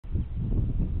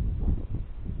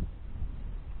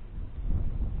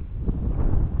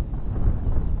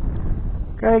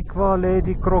Kyk waar lê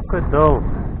die krokodil.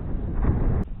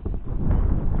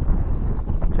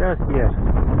 Just here.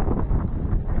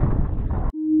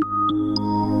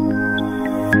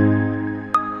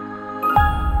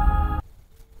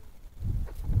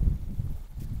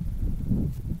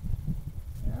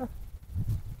 Yeah.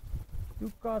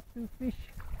 2 cast 2 fish.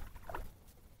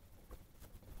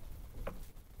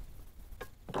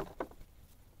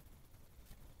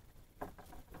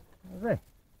 Okay,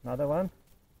 another one.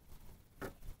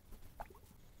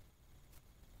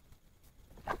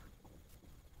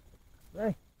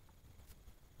 Hey.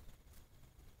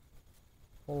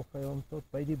 Volg hy hom tot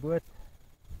by die boot.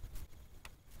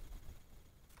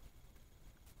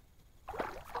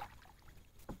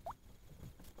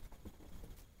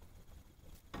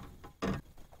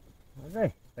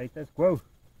 Okay, let us go.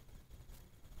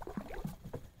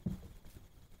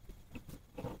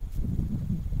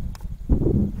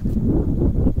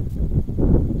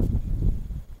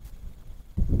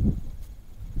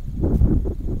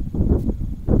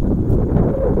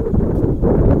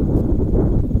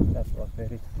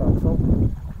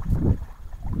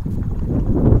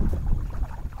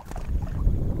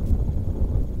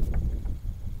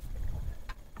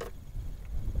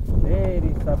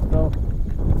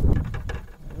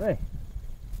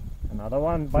 Another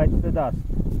one bites the dust.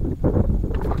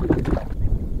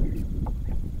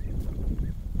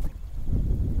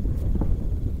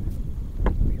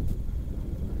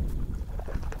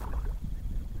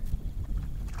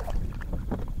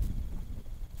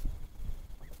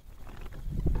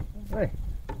 Okay,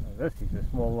 now this is a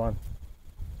small one.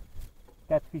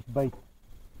 Catfish bait.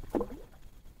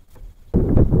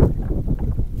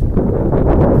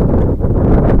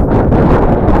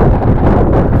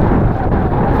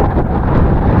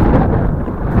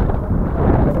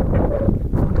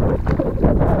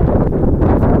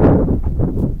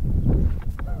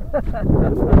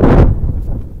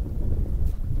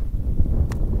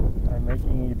 I'm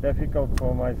making it difficult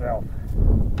for myself.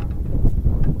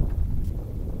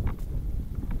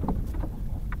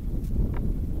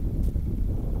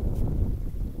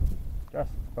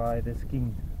 Just by the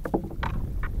skin.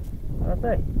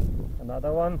 Okay,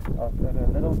 another one after a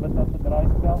little bit of a dry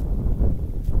spell.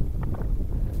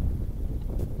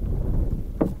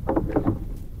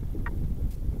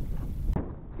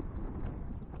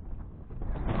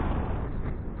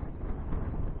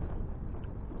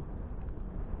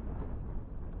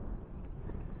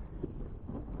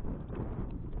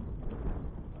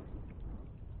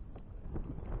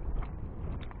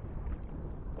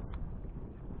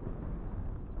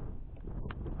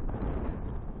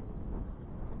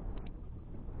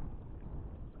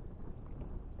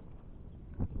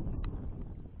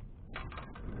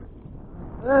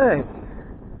 Hey.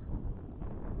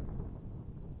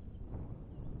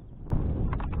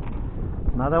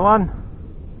 Another one.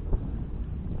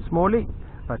 Smallie,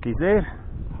 but he's there.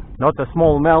 Not a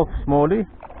small mouth smallie.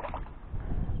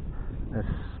 A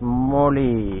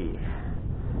smallie.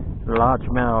 Large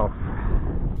mouth.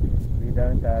 We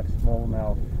don't have small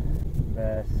mouth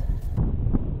bass.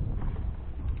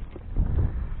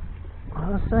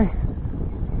 I'll say.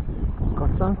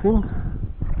 Got something.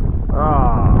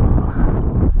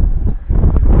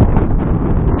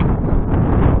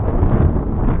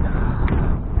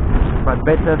 But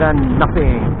better than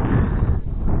nothing.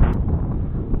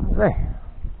 Hey.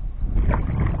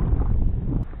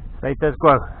 Let us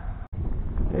go.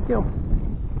 Let you.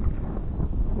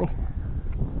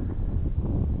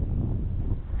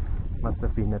 Must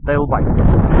have been a tail bite.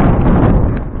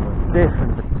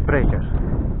 Different pressure.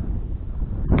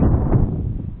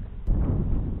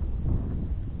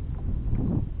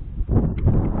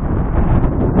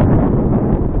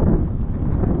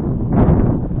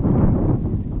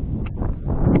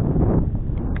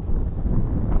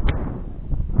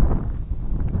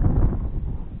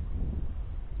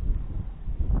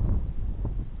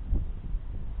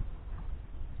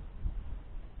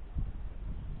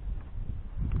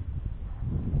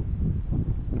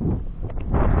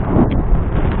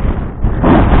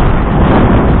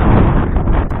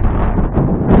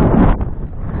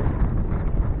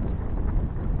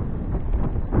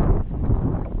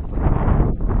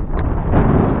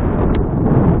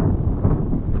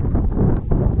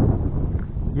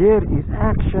 Here is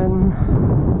action,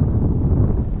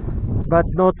 but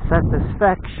not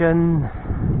satisfaction.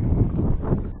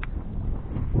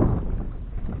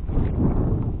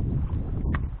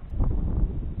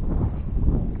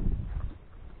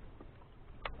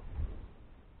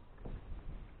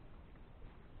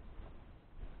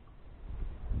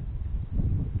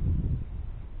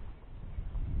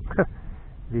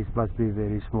 This must be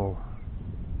very small.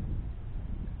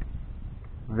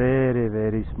 Very,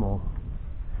 very small.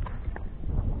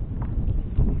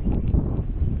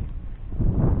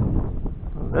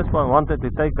 This one wanted to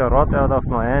take the rod out of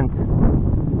my hand.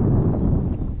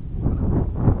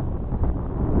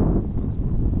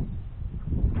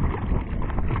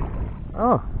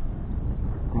 Oh,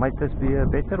 might this be a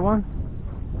better one?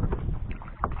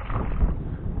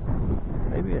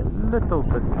 Maybe a little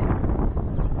bit.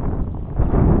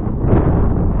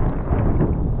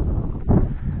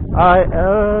 I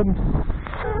am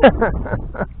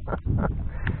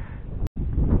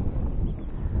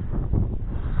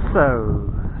so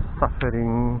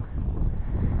suffering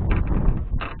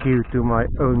due to my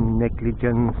own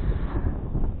negligence.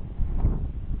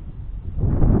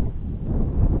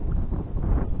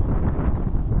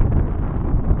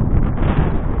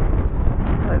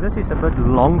 This is a bit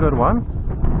longer one.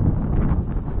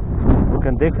 You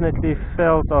can definitely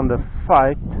felt on the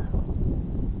fight.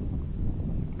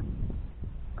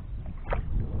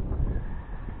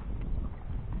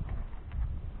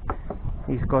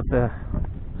 He's got a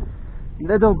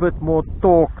little bit more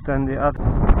torque than the other.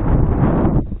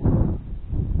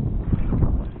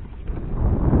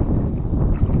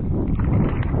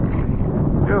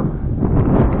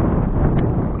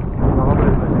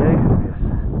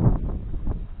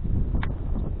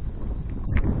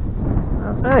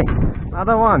 Hey,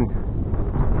 another one.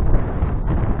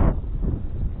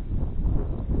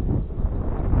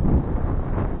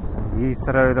 He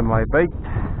threw my bait.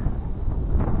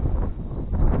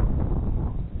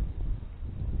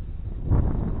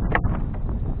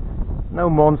 No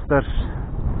monsters,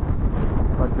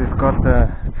 but we've got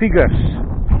figures.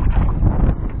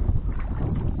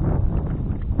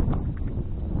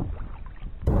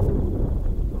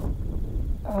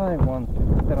 I want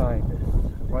to try this.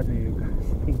 What do you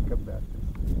guys think about this?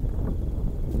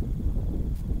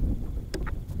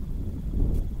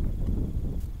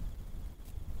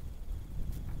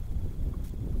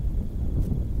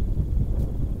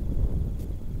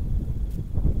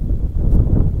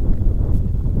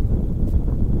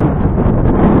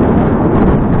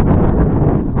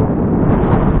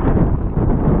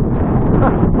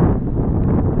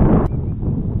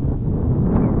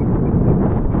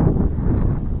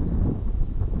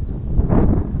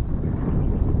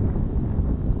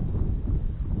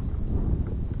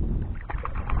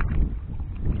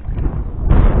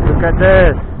 Look at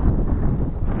this.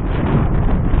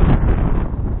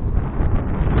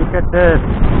 Look at this.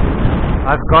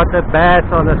 I've got a bass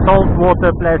on a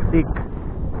saltwater plastic.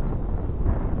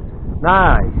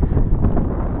 Nice.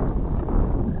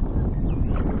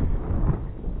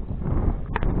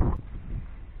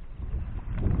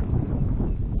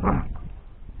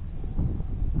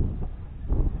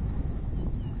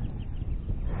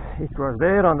 It was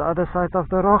there on the other side of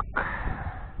the rock.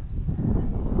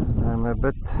 I'm a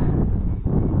bit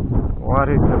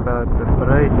worried about the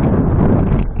braid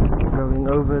going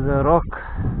over the rock.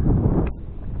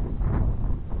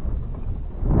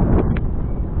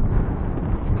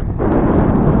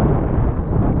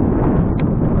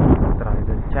 Try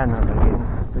the channel again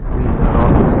between the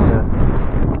rock and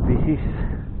the species.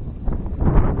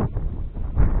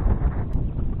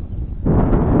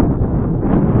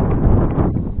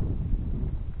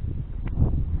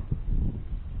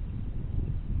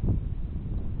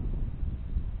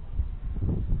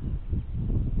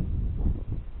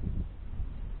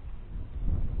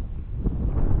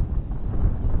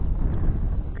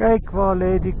 Kijk waar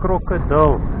lê die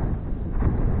krokodil.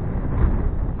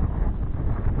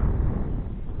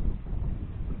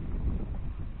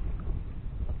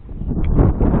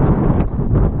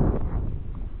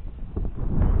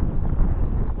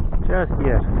 Just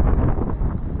here.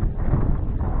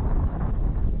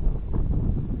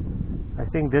 I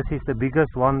think this is the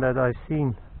biggest one that I've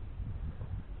seen.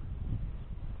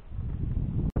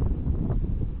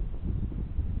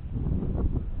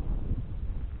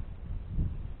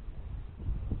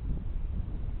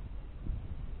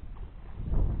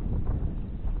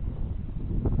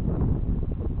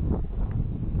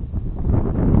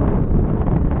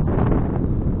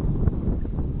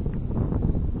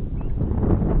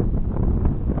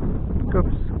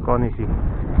 Kan nie sien.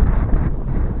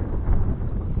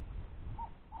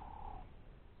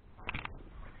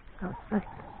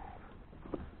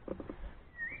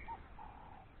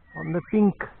 On the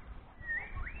pink.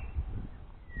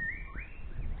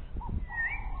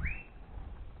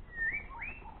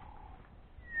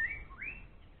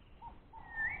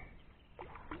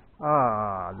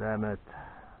 Ah, damn it.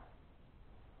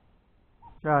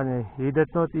 Yeah, nee, he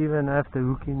did not even have the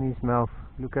hook in his mouth.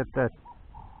 Look at that.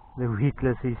 The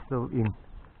weakness is still in.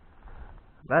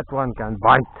 That one can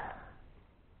bite.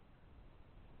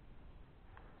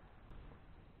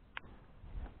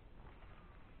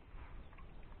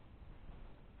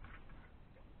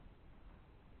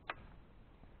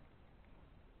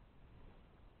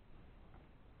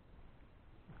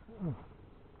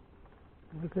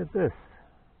 Look at this.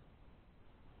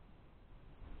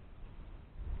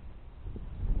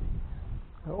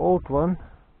 The old one,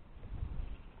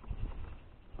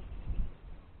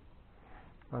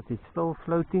 but it's still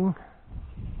floating.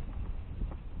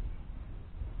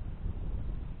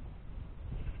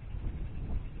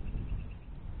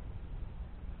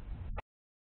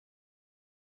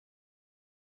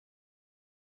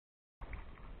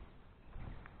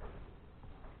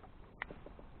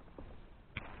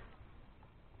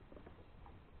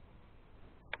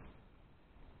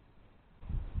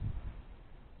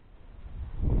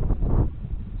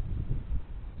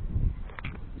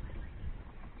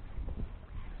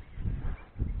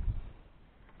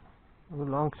 Hoe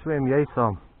lang swem jy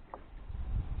saam?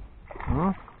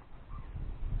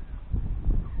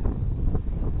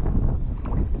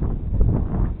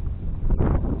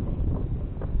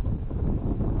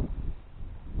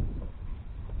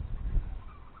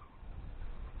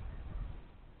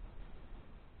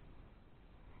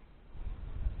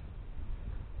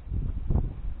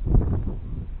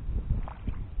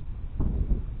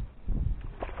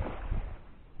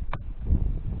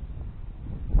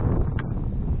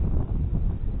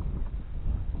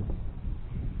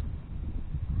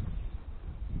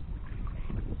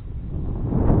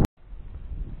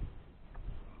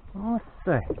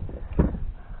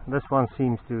 This one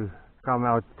seems to come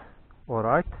out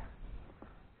alright.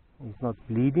 He's not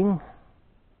bleeding.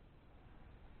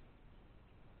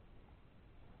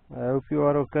 I hope you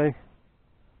are okay.